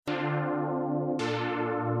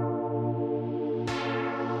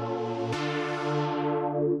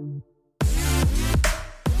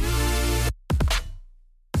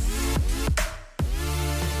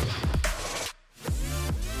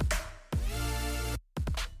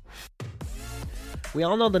We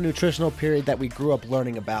all know the nutritional pyramid that we grew up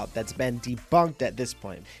learning about that's been debunked at this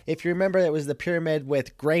point. If you remember, it was the pyramid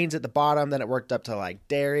with grains at the bottom, then it worked up to like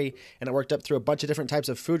dairy, and it worked up through a bunch of different types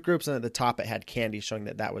of food groups, and at the top it had candy, showing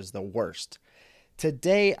that that was the worst.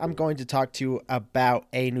 Today, I'm going to talk to you about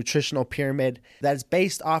a nutritional pyramid that is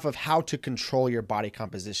based off of how to control your body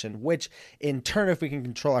composition, which in turn, if we can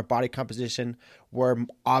control our body composition, we're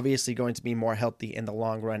obviously going to be more healthy in the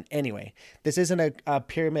long run anyway. This isn't a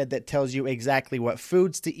pyramid that tells you exactly what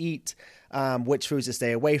foods to eat, which foods to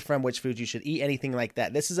stay away from, which foods you should eat, anything like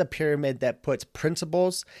that. This is a pyramid that puts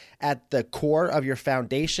principles at the core of your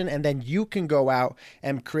foundation, and then you can go out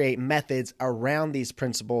and create methods around these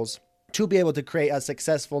principles to be able to create a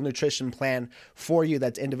successful nutrition plan for you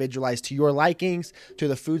that's individualized to your likings, to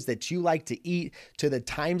the foods that you like to eat, to the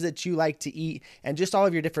times that you like to eat, and just all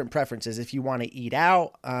of your different preferences. If you want to eat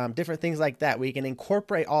out, different things like that, we can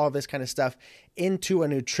incorporate all of this kind of stuff into a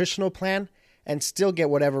nutritional plan and still get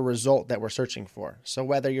whatever result that we're searching for. So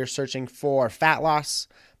whether you're searching for fat loss,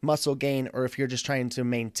 muscle gain, or if you're just trying to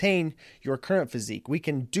maintain your current physique, we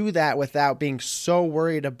can do that without being so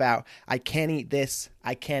worried about, I can't eat this,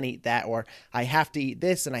 I can't eat that, or I have to eat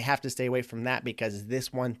this and I have to stay away from that because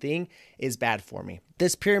this one thing is bad for me.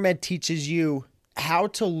 This pyramid teaches you how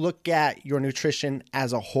to look at your nutrition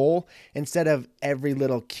as a whole instead of every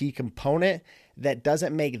little key component that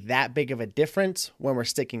doesn't make that big of a difference when we're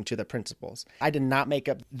sticking to the principles. I did not make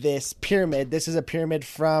up this pyramid. This is a pyramid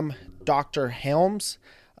from Dr. Helms.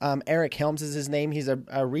 Eric Helms is his name. He's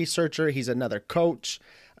a researcher. He's another coach.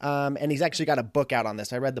 And he's actually got a book out on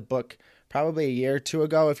this. I read the book probably a year or two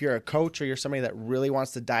ago. If you're a coach or you're somebody that really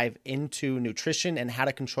wants to dive into nutrition and how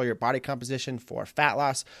to control your body composition for fat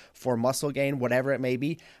loss, for muscle gain, whatever it may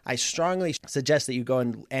be, I strongly suggest that you go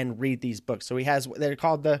and read these books. So they're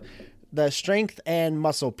called the strength and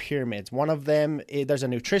muscle pyramids. One of them, there's a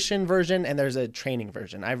nutrition version and there's a training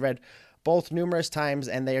version. I've read both numerous times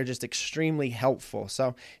and they are just extremely helpful.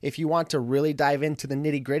 So if you want to really dive into the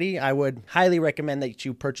nitty gritty, I would highly recommend that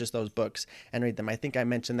you purchase those books and read them. I think I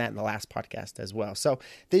mentioned that in the last podcast as well. So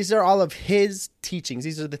these are all of his teachings.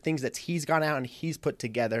 These are the things that he's gone out and he's put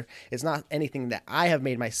together. It's not anything that I have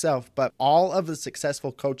made myself, but all of the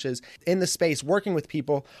successful coaches in the space working with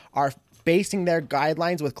people are basing their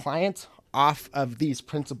guidelines with clients off of these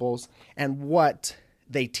principles and what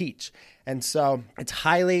they teach. And so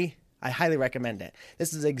I highly recommend it.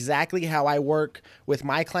 This is exactly how I work with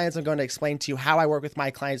my clients. I'm going to explain to you how I work with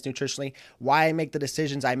my clients nutritionally, why I make the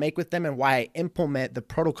decisions I make with them, and why I implement the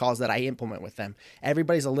protocols that I implement with them.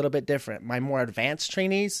 Everybody's a little bit different. My more advanced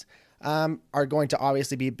trainees are going to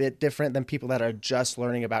obviously be a bit different than people that are just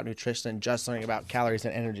learning about nutrition and just learning about calories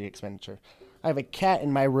and energy expenditure. I have a cat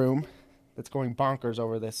in my room that's going bonkers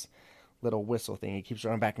over this little whistle thing. He keeps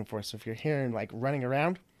running back and forth. So if you're hearing like running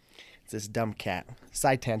around, it's this dumb cat.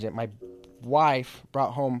 Side tangent. My wife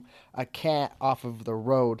brought home a cat off of the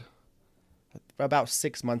road about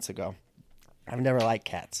 6 months ago. I've never liked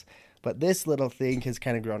cats, but this little thing has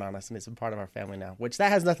kind of grown on us and it's a part of our family now, which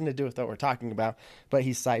that has nothing to do with what we're talking about, but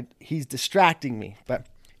he's distracting me. But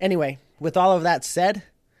anyway, with all of that said,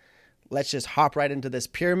 let's just hop right into this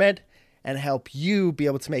pyramid and help you be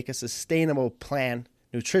able to make a sustainable plan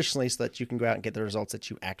nutritionally so that you can go out and get the results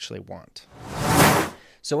that you actually want.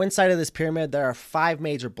 So inside of this pyramid, there are 5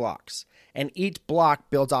 major blocks, and each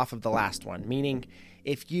block builds off of the last one, meaning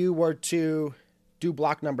if you were to do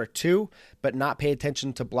block number 2, but not pay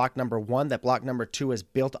attention to block number 1 that block number 2 is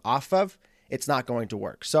built off of, it's not going to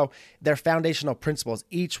work. So they're foundational principles.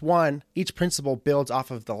 Each principle builds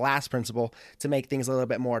off of the last principle to make things a little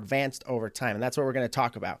bit more advanced over time. And that's what we're going to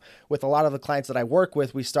talk about. With a lot of the clients that I work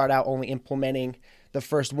with, we start out only implementing the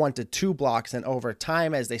first 1 to 2 blocks. And over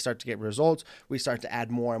time, as they start to get results, we start to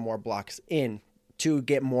add more and more blocks in to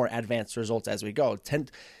get more advanced results as we go.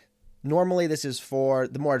 Normally, this is for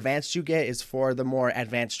the more advanced you get is for the more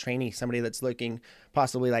advanced trainee, somebody that's looking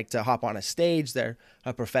possibly like to hop on a stage, they're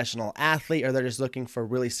a professional athlete, or they're just looking for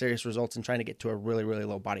really serious results and trying to get to a really, really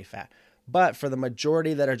low body fat. But for the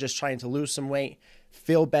majority that are just trying to lose some weight,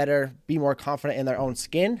 feel better, be more confident in their own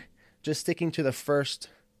skin, just sticking to the first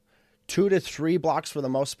 2 to 3 blocks for the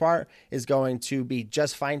most part is going to be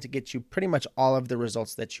just fine to get you pretty much all of the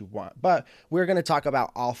results that you want. But we're going to talk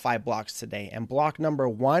about all 5 blocks today. And block number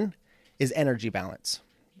 1 is energy balance.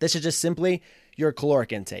 This is just simply your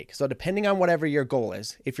caloric intake. So depending on whatever your goal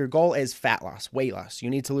is, if your goal is fat loss, weight loss, you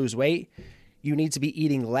need to lose weight, you need to be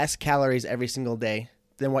eating less calories every single day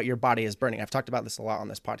than what your body is burning. I've talked about this a lot on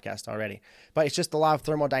this podcast already, but it's just the law of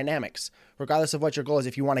thermodynamics. Regardless of what your goal is,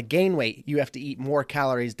 if you want to gain weight, you have to eat more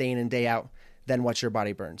calories day in and day out than what your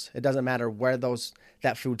body burns. It doesn't matter where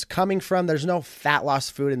that food's coming from. There's no fat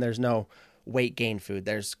loss food and there's no weight gain food.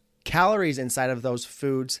 There's calories inside of those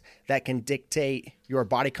foods that can dictate your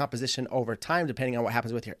body composition over time, depending on what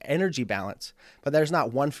happens with your energy balance. But there's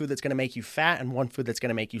not one food that's going to make you fat and one food that's going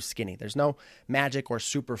to make you skinny. There's no magic or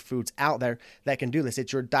superfoods out there that can do this.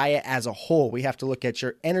 It's your diet as a whole. We have to look at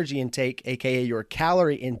your energy intake, aka your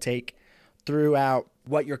calorie intake, throughout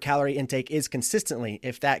what your calorie intake is consistently.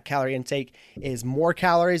 If that calorie intake is more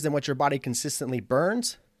calories than what your body consistently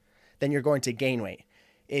burns, then you're going to gain weight.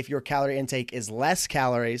 If your calorie intake is less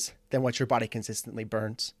calories than what your body consistently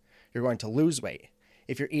burns, you're going to lose weight.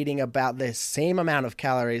 If you're eating about the same amount of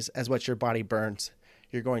calories as what your body burns,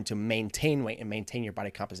 you're going to maintain weight and maintain your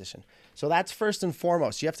body composition. So that's first and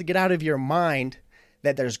foremost. You have to get out of your mind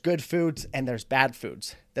that there's good foods and there's bad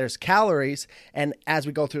foods. There's calories, and as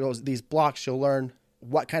we go through these blocks, you'll learn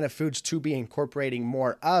what kind of foods to be incorporating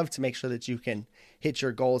more of to make sure that you can hit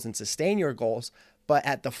your goals and sustain your goals. But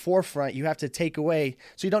at the forefront, you have to take away,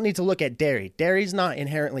 so you don't need to look at dairy. Dairy's not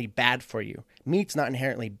inherently bad for you. Meat's not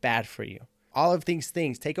inherently bad for you. All of these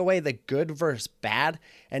things, take away the good versus bad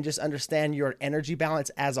and just understand your energy balance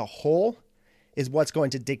as a whole is what's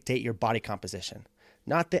going to dictate your body composition.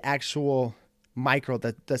 Not the actual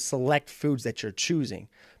the select foods that you're choosing,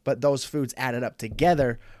 but those foods added up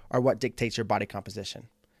together are what dictates your body composition.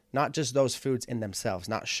 Not just those foods in themselves,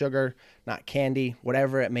 not sugar, not candy,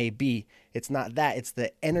 whatever it may be. It's not that, it's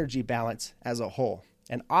the energy balance as a whole.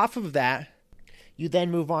 And off of that, you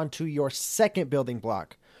then move on to your second building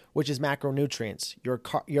block, which is macronutrients,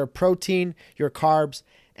 your protein, your carbs,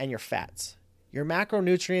 and your fats. Your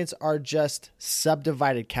macronutrients are just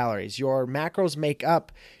subdivided calories. Your macros make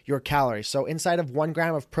up your calories. So inside of 1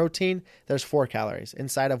 gram of protein, there's 4 calories.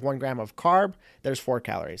 Inside of 1 gram of carb, there's 4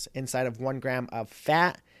 calories. Inside of 1 gram of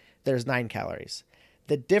fat, there's 9 calories.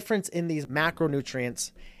 The difference in these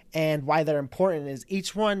macronutrients and why they're important is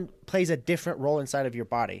each one plays a different role inside of your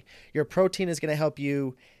body. Your protein is going to help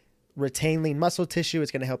you retain lean muscle tissue.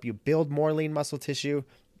 It's going to help you build more lean muscle tissue.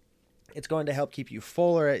 It's going to help keep you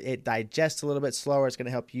fuller. It digests a little bit slower. It's going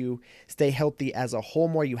to help you stay healthy as a whole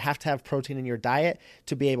more. You have to have protein in your diet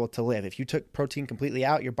to be able to live. If you took protein completely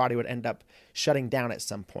out, your body would end up shutting down at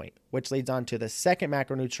some point, which leads on to the second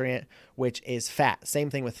macronutrient, which is fat. Same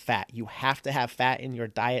thing with fat. You have to have fat in your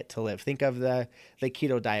diet to live. Think of the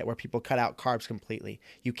keto diet where people cut out carbs completely.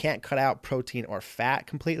 You can't cut out protein or fat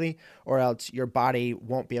completely, or else your body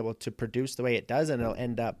won't be able to produce the way it does, and you'll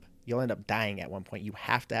end up dying at one point. You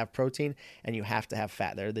have to have protein and you have to have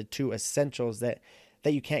fat. They're the two essentials that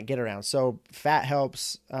you can't get around. So fat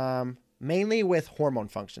helps mainly with hormone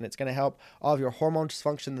function. It's going to help all of your hormones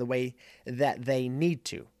function the way that they need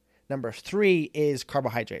to. Number 3 is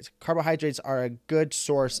carbohydrates. Carbohydrates are a good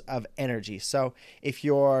source of energy. So if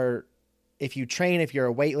you train, if you're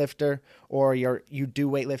a weightlifter, or you do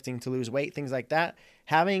weightlifting to lose weight, things like that,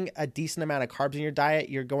 having a decent amount of carbs in your diet,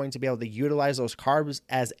 you're going to be able to utilize those carbs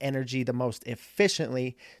as energy the most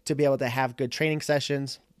efficiently to be able to have good training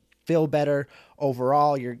sessions, feel better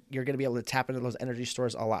overall. You're going to be able to tap into those energy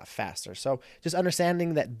stores a lot faster. So just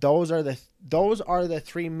understanding that those are the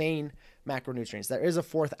 3 main macronutrients. There is a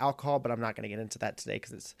 4th, alcohol, but I'm not going to get into that today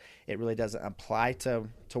because it really doesn't apply to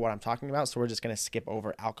what I'm talking about. So we're just going to skip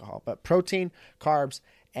over alcohol. But protein, carbs,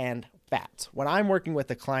 and fats. When I'm working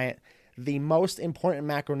with a client, the most important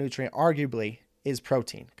macronutrient arguably is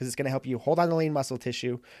protein, because it's going to help you hold on to lean muscle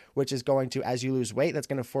tissue, which is going to, as you lose weight, that's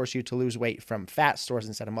going to force you to lose weight from fat stores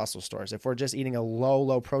instead of muscle stores. If we're just eating a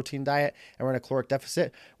low protein diet and we're in a caloric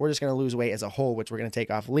deficit, we're just going to lose weight as a whole, which we're going to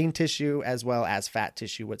take off lean tissue as well as fat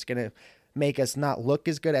tissue, what's going to make us not look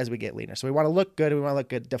as good as we get leaner. So we want to look good. We want to look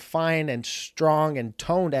good, defined and strong and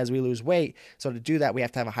toned as we lose weight. So to do that, we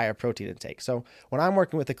have to have a higher protein intake. So when I'm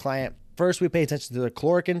working with a client, first we pay attention to their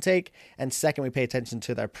caloric intake, and second we pay attention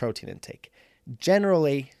to their protein intake.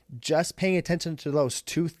 Generally, just paying attention to those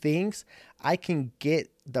 2 things, I can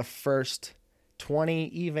get the first 20,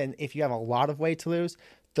 even if you have a lot of weight to lose,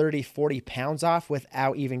 30, 40 pounds off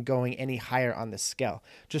without even going any higher on the scale.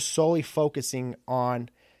 Just solely focusing on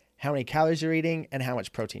how many calories you're eating and how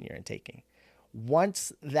much protein you're intaking.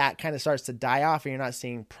 Once that kind of starts to die off and you're not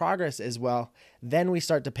seeing progress as well, then we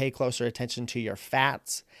start to pay closer attention to your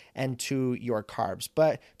fats and to your carbs.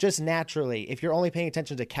 But just naturally, if you're only paying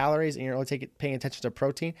attention to calories and you're only paying attention to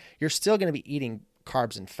protein, you're still going to be eating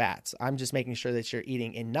carbs and fats. I'm just making sure that you're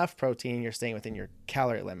eating enough protein and you're staying within your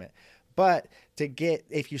calorie limit. But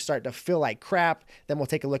if you start to feel like crap, then we'll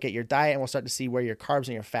take a look at your diet and we'll start to see where your carbs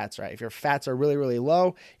and your fats are at. If your fats are really, really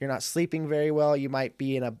low, you're not sleeping very well, you might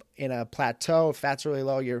be in a plateau. If fats are really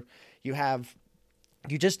low, you have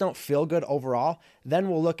you just don't feel good overall, then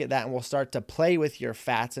we'll look at that and we'll start to play with your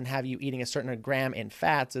fats and have you eating a certain gram in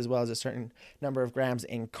fats as well as a certain number of grams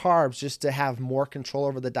in carbs, just to have more control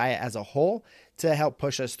over the diet as a whole, to help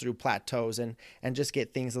push us through plateaus and just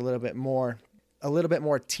get things a little bit more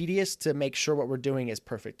tedious, to make sure what we're doing is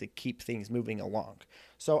perfect, to keep things moving along.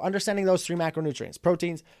 So understanding those 3 macronutrients: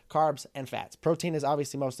 proteins, carbs, and fats. Protein is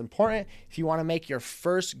obviously most important. If you want to make your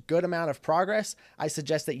first good amount of progress, I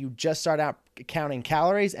suggest that you just start out counting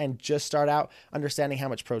calories and just start out understanding how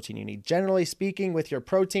much protein you need. Generally speaking, with your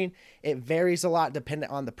protein, it varies a lot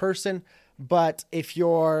dependent on the person. But if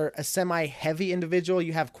you're a semi-heavy individual,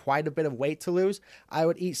 you have quite a bit of weight to lose, I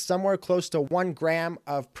would eat somewhere close to 1 gram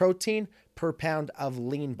of protein per pound of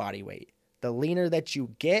lean body weight. The leaner that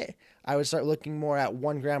you get, I would start looking more at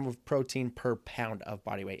 1 gram of protein per pound of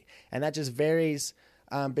body weight. And that just varies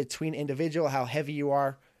between individual, how heavy you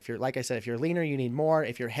are. If you're, like I said, if you're leaner, you need more.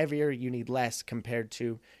 If you're heavier, you need less compared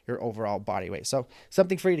to your overall body weight. So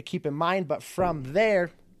something for you to keep in mind. But from there,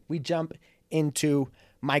 we jump into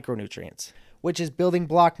micronutrients, which is building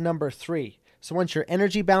block number 3. So once your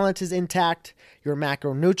energy balance is intact, your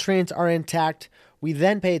macronutrients are intact, we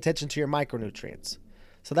then pay attention to your micronutrients.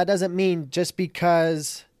 So that doesn't mean just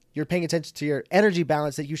because you're paying attention to your energy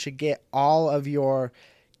balance that you should get all of your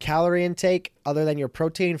calorie intake other than your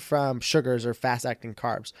protein from sugars or fast-acting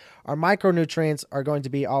carbs. Our micronutrients are going to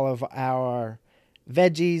be all of our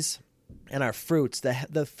veggies and our fruits,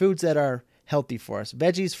 the foods that are healthy for us.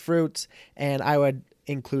 Veggies, fruits, and I would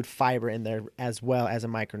include fiber in there as well as a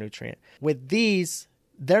micronutrient. With these,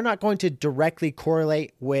 they're not going to directly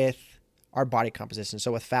correlate with our body composition.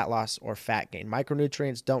 So with fat loss or fat gain,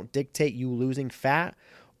 micronutrients don't dictate you losing fat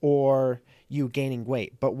or you gaining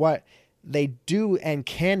weight. But what they do and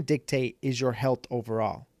can dictate is your health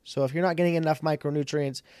overall. So if you're not getting enough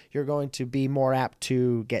micronutrients, you're going to be more apt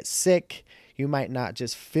to get sick. You might not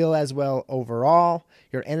just feel as well overall.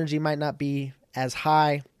 Your energy might not be as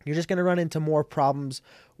high. You're just going to run into more problems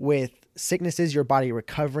with sicknesses, your body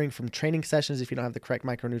recovering from training sessions if you don't have the correct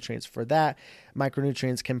micronutrients for that.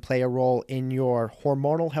 Micronutrients can play a role in your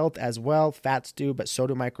hormonal health as well. Fats do, but so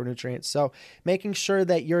do micronutrients. So making sure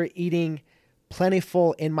that you're eating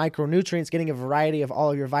plentiful in micronutrients, getting a variety of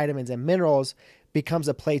all of your vitamins and minerals becomes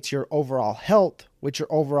a play to your overall health, which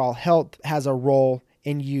your overall health has a role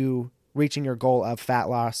in you reaching your goal of fat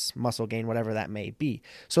loss, muscle gain, whatever that may be.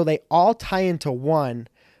 So they all tie into one,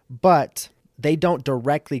 but they don't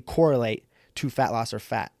directly correlate to fat loss or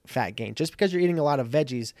fat gain. Just because you're eating a lot of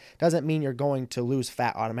veggies doesn't mean you're going to lose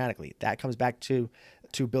fat automatically. That comes back to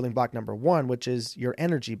building block number 1, which is your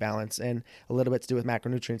energy balance and a little bit to do with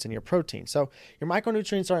macronutrients and your protein. So your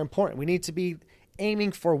micronutrients are important. We need to be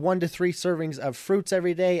aiming for 1 to 3 servings of fruits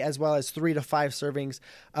every day, as well as 3 to 5 servings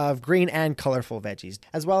of green and colorful veggies.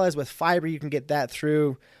 As well as with fiber, you can get that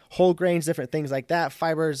through whole grains, different things like that.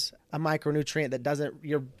 Fiber's a micronutrient that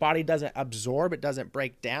your body doesn't absorb, it doesn't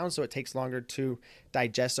break down, so it takes longer to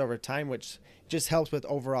digest over time, which just helps with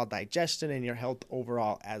overall digestion and your health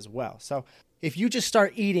overall as well. So if you just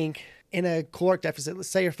start eating in a caloric deficit, let's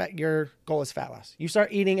say your goal is fat loss. You start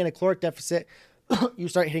eating in a caloric deficit, you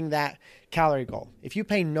start hitting that calorie goal. If you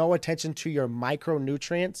pay no attention to your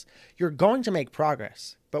micronutrients, you're going to make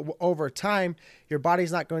progress. But over time, your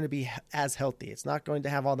body's not going to be as healthy. It's not going to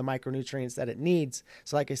have all the micronutrients that it needs.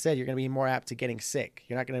 So like I said, you're going to be more apt to getting sick.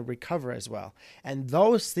 You're not going to recover as well. And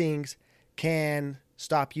those things can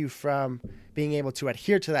stop you from being able to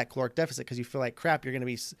adhere to that caloric deficit because you feel like crap. You're going to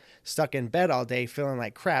be stuck in bed all day feeling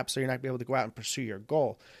like crap, so you're not going to be able to go out and pursue your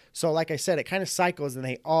goal. So like I said, it kind of cycles and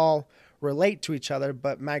they all relate to each other,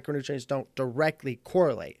 but macronutrients don't directly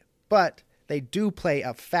correlate. But they do play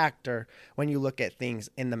a factor when you look at things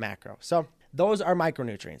in the macro. So those are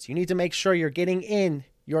micronutrients. You need to make sure you're getting in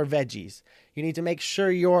your veggies. You need to make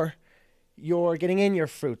sure you're getting in your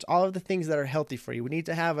fruits, all of the things that are healthy for you. We need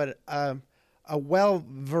to have a well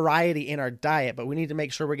variety in our diet, but we need to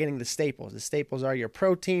make sure we're getting the staples. The staples are your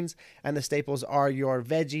proteins and the staples are your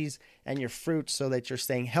veggies and your fruits so that you're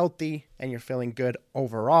staying healthy and you're feeling good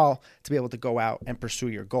overall to be able to go out and pursue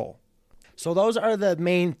your goal. So those are the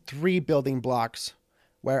main 3 building blocks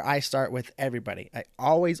where I start with everybody. I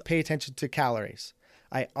always pay attention to calories.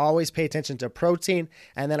 I always pay attention to protein,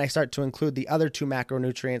 and then I start to include the other 2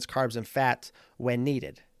 macronutrients, carbs and fats, when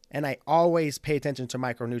needed. And I always pay attention to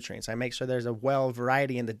micronutrients. I make sure there's a well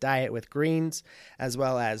variety in the diet with greens as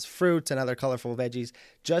well as fruits and other colorful veggies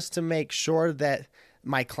just to make sure that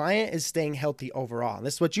my client is staying healthy overall. And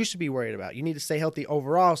this is what you should be worried about. You need to stay healthy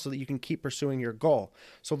overall so that you can keep pursuing your goal.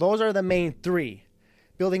 So those are the main 3.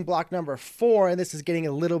 Building block number 4, and this is getting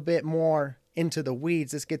a little bit more into the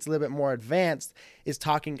weeds, this gets a little bit more advanced, is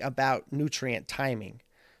talking about nutrient timing.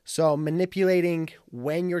 So manipulating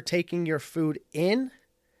when you're taking your food in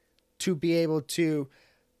to be able to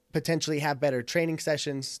potentially have better training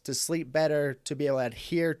sessions, to sleep better, to be able to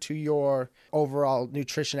adhere to your overall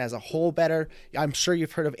nutrition as a whole better. I'm sure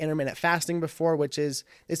you've heard of intermittent fasting before, which is,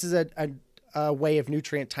 this is a way of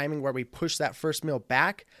nutrient timing where we push that first meal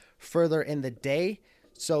back further in the day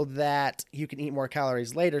so that you can eat more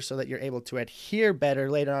calories later, so that you're able to adhere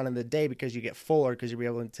better later on in the day because you get fuller, because you'll be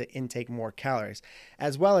able to intake more calories.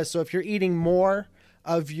 As well as, so if you're eating more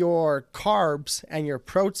of your carbs and your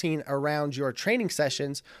protein around your training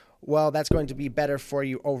sessions, well, that's going to be better for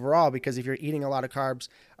you overall, because if you're eating a lot of carbs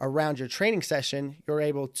around your training session, you're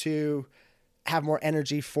able to have more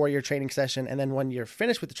energy for your training session. And then when you're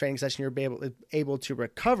finished with the training session, you're able to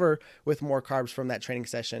recover with more carbs from that training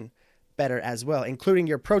session better as well, including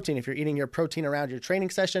your protein. If you're eating your protein around your training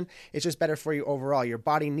session, it's just better for you overall. Your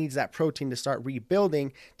body needs that protein to start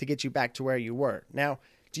rebuilding to get you back to where you were. Now,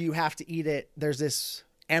 do you have to eat it? There's this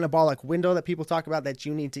anabolic window that people talk about, that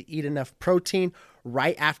you need to eat enough protein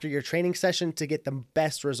right after your training session to get the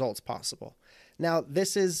best results possible. Now,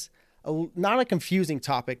 this is not a confusing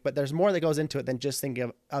topic, but there's more that goes into it than just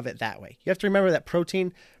thinking of it that way. You have to remember that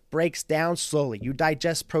protein breaks down slowly. You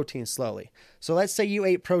digest protein slowly. So let's say you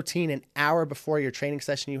ate protein an hour before your training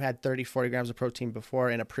session. You had 30, 40 grams of protein before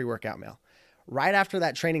in a pre-workout meal. Right after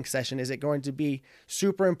that training session, is it going to be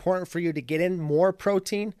super important for you to get in more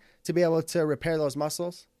protein to be able to repair those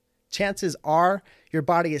muscles? Chances are your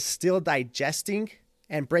body is still digesting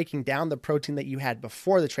and breaking down the protein that you had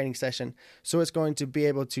before the training session. So it's going to be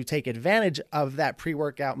able to take advantage of that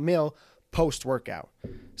pre-workout meal post-workout.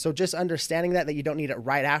 So just understanding that you don't need it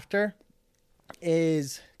right after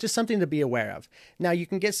is just something to be aware of. Now, you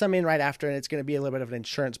can get some in right after, and it's going to be a little bit of an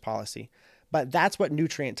insurance policy. But that's what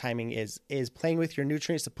nutrient timing is playing with your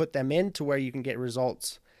nutrients to put them in to where you can get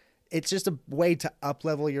results. It's just a way to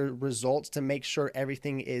up-level your results to make sure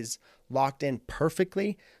everything is locked in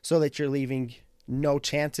perfectly so that you're leaving no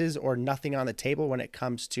chances or nothing on the table when it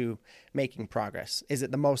comes to making progress. Is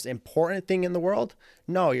it the most important thing in the world?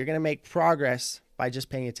 No, you're going to make progress by just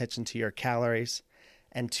paying attention to your calories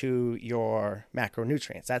and to your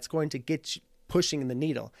macronutrients. That's going to get you pushing the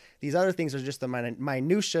needle. These other things are just the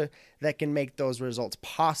minutia that can make those results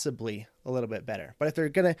possibly a little bit better. But if they're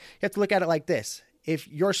going to, you have to look at it like this. If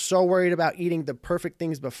you're so worried about eating the perfect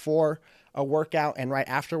things before a workout and right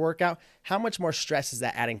after workout, how much more stress is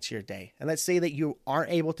that adding to your day? And let's say that you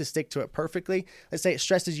aren't able to stick to it perfectly. Let's say it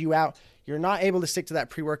stresses you out. You're not able to stick to that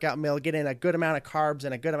pre-workout meal, get in a good amount of carbs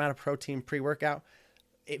and a good amount of protein pre-workout.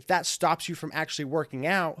 If that stops you from actually working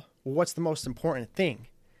out, well, what's the most important thing?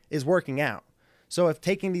 Is working out. So if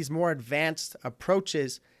taking these more advanced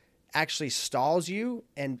approaches actually stalls you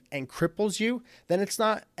and cripples you, then it's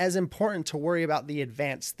not as important to worry about the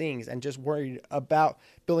advanced things, and just worry about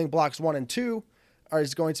building blocks 1 and 2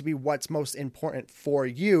 is going to be what's most important for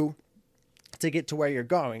you to get to where you're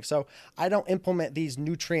going. So I don't implement these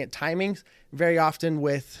nutrient timings very often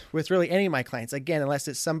with really any of my clients. Again, unless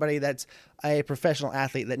it's somebody that's a professional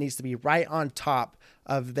athlete that needs to be right on top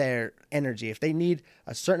of their energy. If they need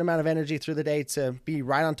a certain amount of energy through the day to be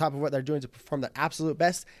right on top of what they're doing to perform their absolute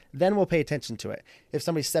best, then we'll pay attention to it. If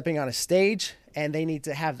somebody's stepping on a stage and they need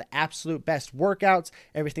to have the absolute best workouts,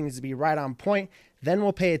 everything needs to be right on point, then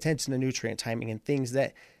we'll pay attention to nutrient timing and things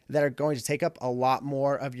that are going to take up a lot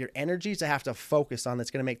more of your energy to have to focus on.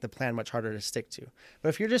 That's going to make the plan much harder to stick to. But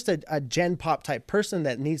if you're just a gen pop type person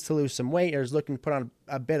that needs to lose some weight or is looking to put on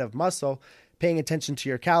a bit of muscle, paying attention to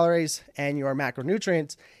your calories and your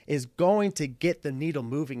macronutrients is going to get the needle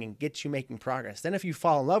moving and get you making progress. Then if you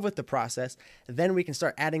fall in love with the process, then we can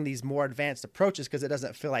start adding these more advanced approaches because it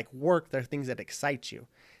doesn't feel like work. They're things that excite you.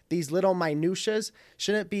 These little minutiae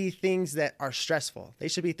shouldn't be things that are stressful. They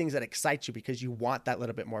should be things that excite you because you want that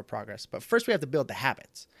little bit more progress. But first we have to build the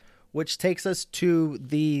habits, which takes us to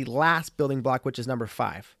the last building block, which is number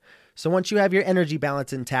 5. So once you have your energy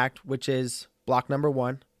balance intact, which is block number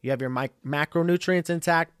 1, you have your macronutrients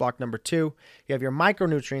intact, block number 2, you have your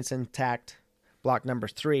micronutrients intact, block number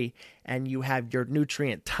 3, and you have your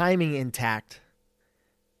nutrient timing intact,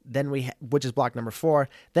 then which is block number 4.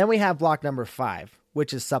 Then we have block number 5,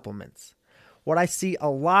 which is supplements. What I see a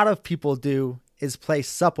lot of people do is place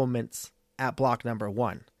supplements at block number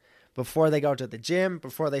 1. Before they go to the gym,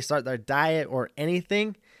 before they start their diet or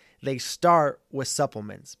anything, they start with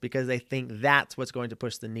supplements because they think that's what's going to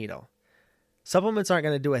push the needle. Supplements aren't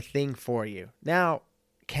going to do a thing for you. Now,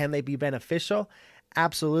 can they be beneficial?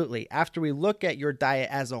 Absolutely. After we look at your diet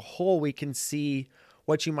as a whole, we can see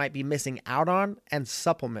what you might be missing out on and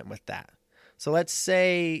supplement with that. So let's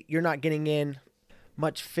say you're not getting in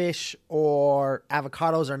much fish or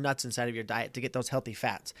avocados or nuts inside of your diet to get those healthy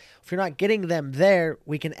fats. If you're not getting them there,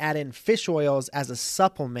 we can add in fish oils as a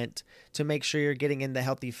supplement to make sure you're getting in the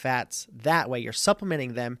healthy fats that way. You're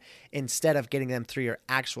supplementing them instead of getting them through your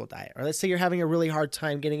actual diet. Or let's say you're having a really hard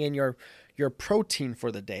time getting in your protein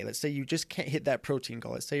for the day. Let's say you just can't hit that protein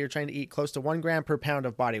goal. Let's say you're trying to eat close to 1 gram per pound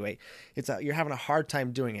of body weight. You're having a hard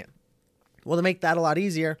time doing it. Well, to make that a lot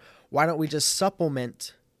easier, why don't we just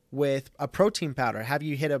supplement with a protein powder? Have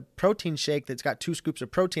you hit a protein shake that's got 2 scoops of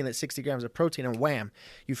protein, that's 60 grams of protein, and wham,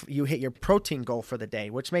 you hit your protein goal for the day,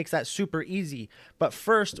 which makes that super easy. But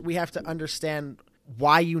first, we have to understand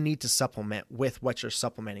why you need to supplement with what you're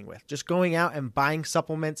supplementing with. Just going out and buying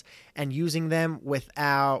supplements and using them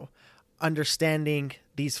without understanding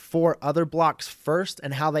these 4 other blocks first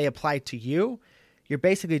and how they apply to you, you're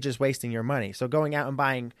basically just wasting your money. So going out and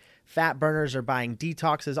buying fat burners or buying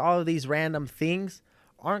detoxes, all of these random things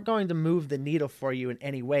aren't going to move the needle for you in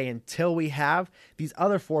any way until we have these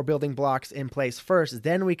other 4 building blocks in place first.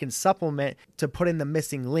 Then we can supplement to put in the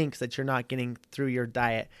missing links that you're not getting through your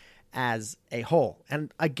diet as a whole.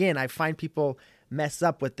 And again, I find people mess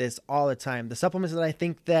up with this all the time. The supplements that I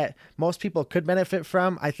think that most people could benefit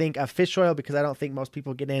from, I think a fish oil, because I don't think most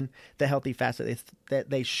people get in the healthy fats that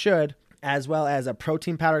they should, as well as a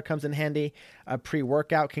protein powder comes in handy. A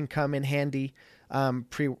pre-workout can come in handy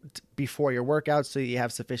before your workout, so you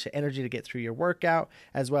have sufficient energy to get through your workout,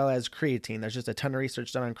 as well as creatine. There's just a ton of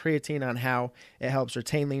research done on creatine, on how it helps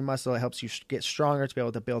retain lean muscle. It helps you get stronger to be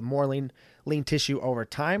able to build more lean tissue over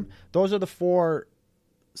time. Those are the 4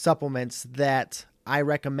 supplements that I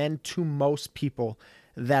recommend to most people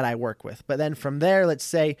that I work with. But then from there, let's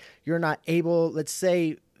say you're not able, let's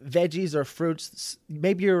say veggies or fruits,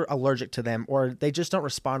 maybe you're allergic to them or they just don't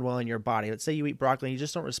respond well in your body. Let's say you eat broccoli and you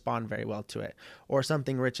just don't respond very well to it, or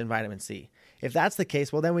something rich in vitamin C. If that's the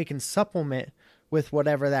case, well, then we can supplement with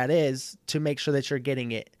whatever that is to make sure that you're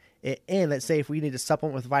getting it in. Let's say if we need to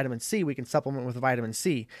supplement with vitamin C, we can supplement with vitamin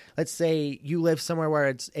C. Let's say you live somewhere where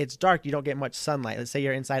it's dark, you don't get much sunlight. Let's say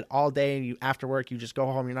you're inside all day and after work you just go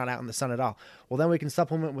home, you're not out in the sun at all. Well, then we can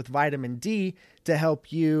supplement with vitamin D to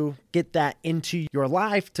help you get that into your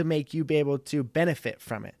life to make you be able to benefit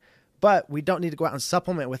from it. But we don't need to go out and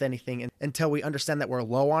supplement with anything until we understand that we're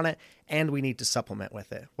low on it and we need to supplement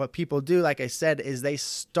with it. What people do, like I said, is they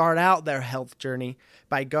start out their health journey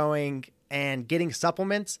by going and getting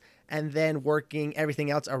supplements and then working everything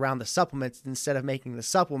else around the supplements instead of making the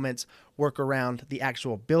supplements work around the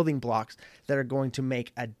actual building blocks that are going to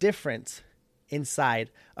make a difference inside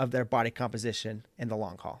of their body composition in the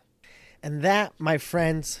long haul. And that, my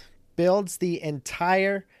friends, builds the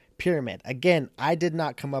entire pyramid. Again, I did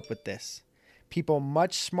not come up with this. People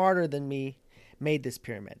much smarter than me made this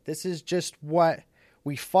pyramid. This is just what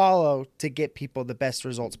we follow to get people the best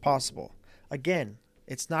results possible. Again,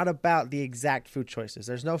 it's not about the exact food choices.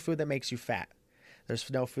 There's no food that makes you fat. There's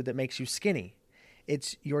no food that makes you skinny.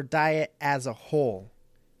 It's your diet as a whole.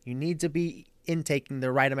 You need to be intaking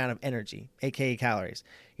the right amount of energy, aka calories.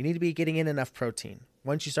 You need to be getting in enough protein.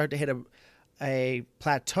 Once you start to hit a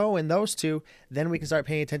plateau in those 2, then we can start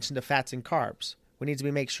paying attention to fats and carbs. We need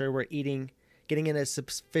to make sure we're getting in a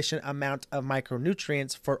sufficient amount of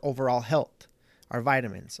micronutrients for overall health. Our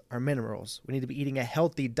vitamins, our minerals. We need to be eating a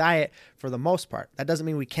healthy diet for the most part. That doesn't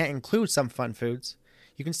mean we can't include some fun foods.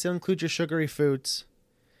 You can still include your sugary foods.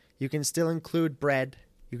 You can still include bread.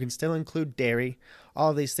 You can still include dairy. All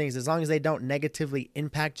of these things, as long as they don't negatively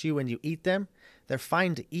impact you when you eat them, they're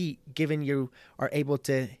fine to eat, given you are able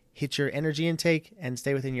to hit your energy intake and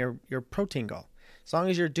stay within your protein goal. As long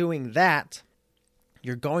as you're doing that,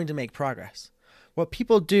 you're going to make progress. What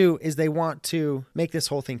people do is they want to make this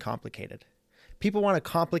whole thing complicated. People want to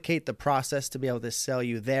complicate the process to be able to sell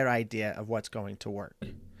you their idea of what's going to work.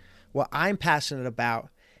 What I'm passionate about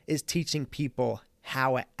is teaching people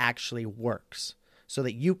how it actually works so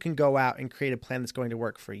that you can go out and create a plan that's going to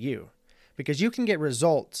work for you. Because you can get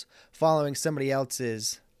results following somebody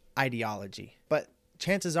else's ideology, but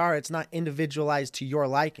chances are it's not individualized to your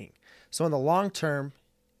liking. So in the long term,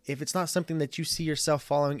 if it's not something that you see yourself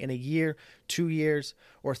following in a year, 2 years,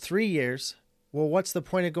 or 3 years, well, what's the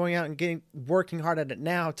point of going out and working hard at it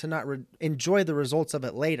now to not enjoy the results of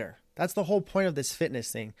it later? That's the whole point of this fitness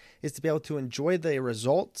thing, is to be able to enjoy the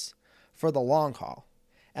results for the long haul.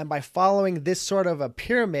 And by following this sort of a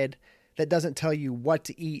pyramid that doesn't tell you what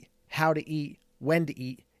to eat, how to eat, when to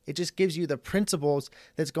eat, it just gives you the principles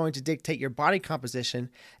that's going to dictate your body composition,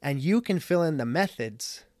 and you can fill in the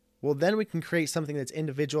methods. Well, then we can create something that's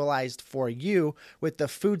individualized for you with the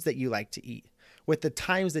foods that you like to eat, with the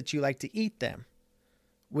times that you like to eat them.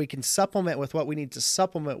 we can supplement with what we need to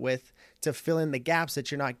supplement with to fill in the gaps that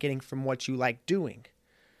you're not getting from what you like doing.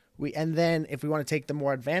 And then if we want to take the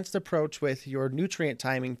more advanced approach with your nutrient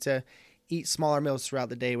timing to eat smaller meals throughout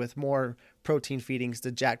the day with more protein feedings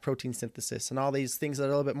to jack protein synthesis and all these things that are a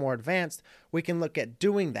little bit more advanced, we can look at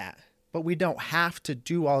doing that. But we don't have to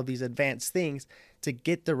do all of these advanced things to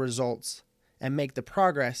get the results and make the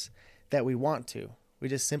progress that we want to. We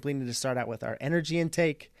just simply need to start out with our energy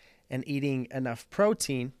intake and eating enough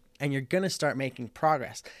protein, and you're going to start making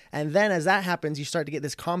progress. And then as that happens, you start to get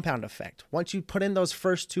this compound effect. Once you put in those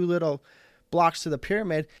first two little blocks to the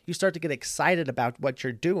pyramid, you start to get excited about what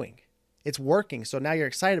you're doing. It's working. So now you're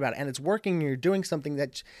excited about it, and it's working. And you're doing something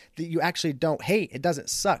that you actually don't hate. It doesn't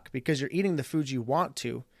suck because you're eating the foods you want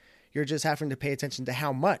to. You're just having to pay attention to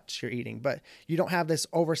how much you're eating, but you don't have this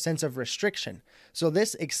over sense of restriction. So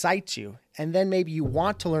this excites you. And then maybe you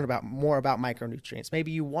want to learn more about micronutrients.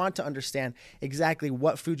 Maybe you want to understand exactly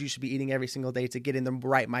what food you should be eating every single day to get in the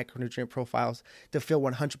right micronutrient profiles to feel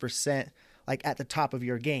 100% like at the top of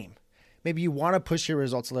your game. Maybe you want to push your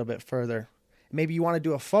results a little bit further. Maybe you want to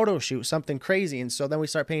do a photo shoot, something crazy. And so then we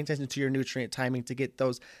start paying attention to your nutrient timing to get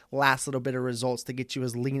those last little bit of results to get you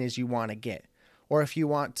as lean as you want to get. Or if you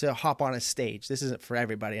want to hop on a stage, this isn't for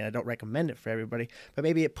everybody, and I don't recommend it for everybody, but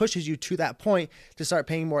maybe it pushes you to that point to start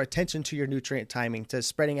paying more attention to your nutrient timing, to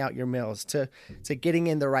spreading out your meals, to getting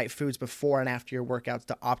in the right foods before and after your workouts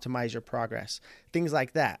to optimize your progress, things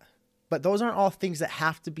like that. But those aren't all things that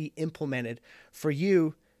have to be implemented for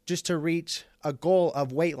you just to reach a goal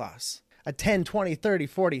of weight loss. A 10, 20, 30,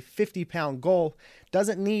 40, 50-pound goal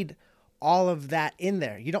doesn't need all of that in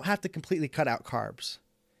there. You don't have to completely cut out carbs.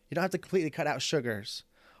 You don't have to completely cut out sugars,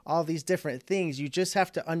 all these different things. You just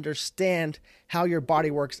have to understand how your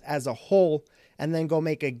body works as a whole and then go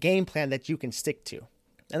make a game plan that you can stick to.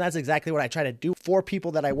 And that's exactly what I try to do for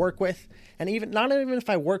people that I work with. And not even if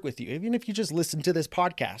I work with you, even if you just listen to this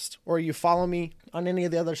podcast or you follow me on any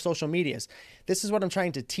of the other social medias, this is what I'm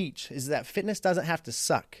trying to teach, is that fitness doesn't have to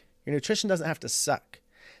suck. Your nutrition doesn't have to suck.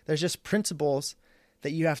 There's just principles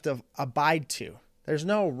that you have to abide to. There's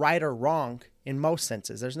no right or wrong in most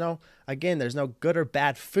senses. There's no good or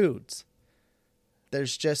bad foods.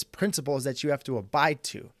 There's just principles that you have to abide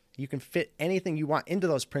to. You can fit anything you want into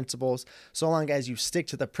those principles. So long as you stick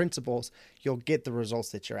to the principles, you'll get the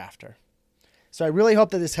results that you're after. So I really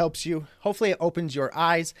hope that this helps you. Hopefully it opens your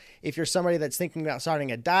eyes. If you're somebody that's thinking about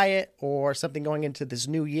starting a diet or something going into this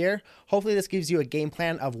new year, hopefully this gives you a game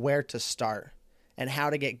plan of where to start and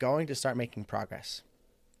how to get going to start making progress.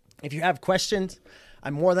 If you have questions,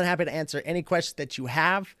 I'm more than happy to answer any questions that you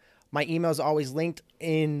have. My email is always linked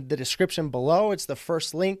in the description below. It's the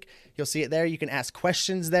first link. You'll see it there. You can ask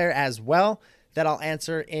questions there as well that I'll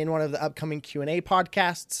answer in one of the upcoming Q&A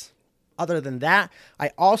podcasts. Other than that,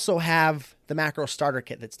 I also have the macro starter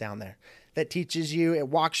kit that's down there that teaches you, it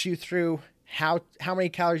walks you through how many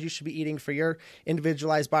calories you should be eating for your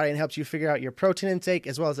individualized body and helps you figure out your protein intake,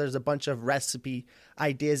 as well as there's a bunch of recipe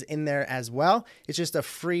ideas in there as well. It's just a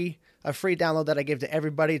free download that I give to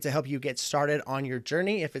everybody to help you get started on your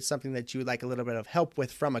journey if it's something that you would like a little bit of help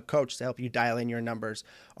with from a coach to help you dial in your numbers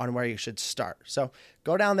on where you should start. So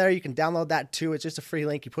go down there. You can download that too. It's just a free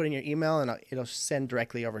link. You put in your email and it'll send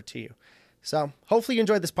directly over to you. So hopefully you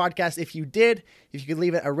enjoyed this podcast. If you did, if you could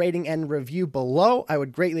leave it a rating and review below, I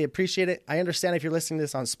would greatly appreciate it. I understand if you're listening to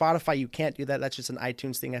this on Spotify, you can't do that. That's just an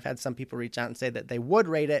iTunes thing. I've had some people reach out and say that they would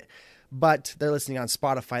rate it, but they're listening on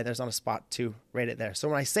Spotify. There's not a spot to rate it there. So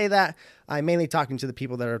when I say that, I'm mainly talking to the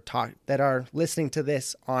people that are listening to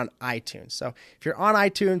this on iTunes. So if you're on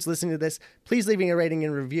iTunes listening to this, please leave me a rating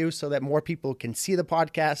and review so that more people can see the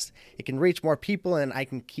podcast. It can reach more people and I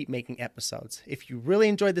can keep making episodes. If you really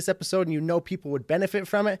enjoyed this episode and you know people would benefit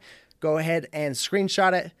from it, go ahead and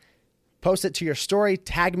screenshot it, post it to your story,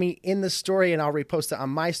 tag me in the story, and I'll repost it on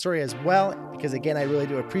my story as well, because again, I really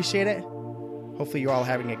do appreciate it. Hopefully you're all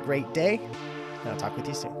having a great day, and I'll talk with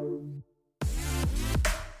you soon.